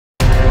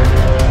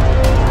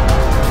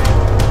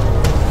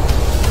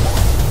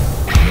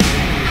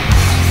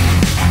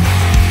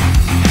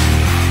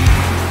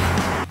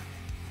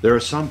There are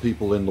some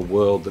people in the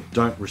world that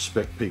don't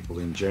respect people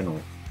in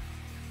general.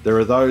 There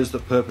are those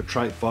that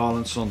perpetrate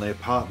violence on their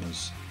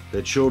partners,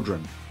 their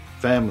children,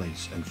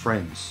 families and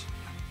friends.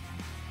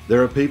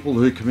 There are people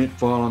who commit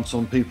violence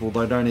on people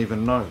they don't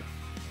even know.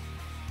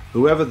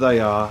 Whoever they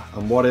are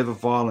and whatever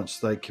violence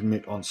they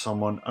commit on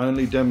someone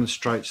only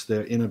demonstrates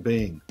their inner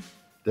being,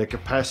 their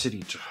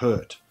capacity to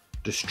hurt,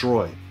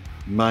 destroy,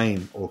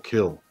 maim or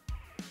kill.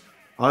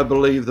 I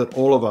believe that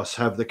all of us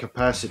have the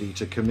capacity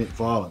to commit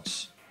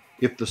violence,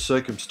 if the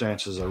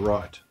circumstances are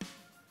right.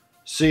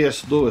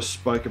 C.S. Lewis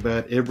spoke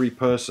about every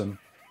person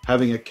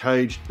having a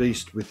caged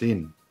beast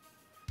within.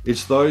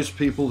 It's those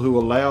people who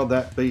allow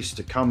that beast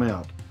to come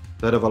out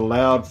that have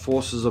allowed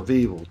forces of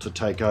evil to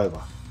take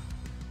over.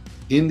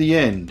 In the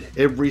end,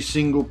 every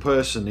single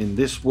person in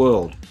this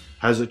world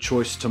has a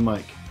choice to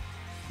make.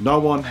 No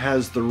one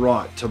has the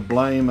right to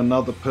blame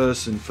another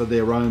person for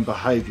their own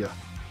behaviour.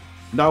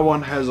 No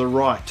one has a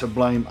right to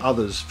blame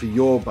others for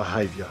your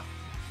behaviour.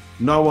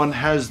 No one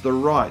has the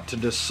right to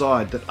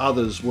decide that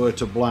others were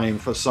to blame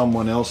for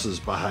someone else's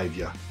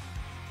behaviour.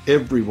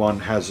 Everyone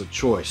has a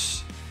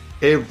choice.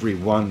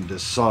 Everyone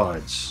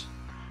decides.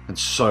 And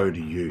so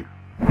do you.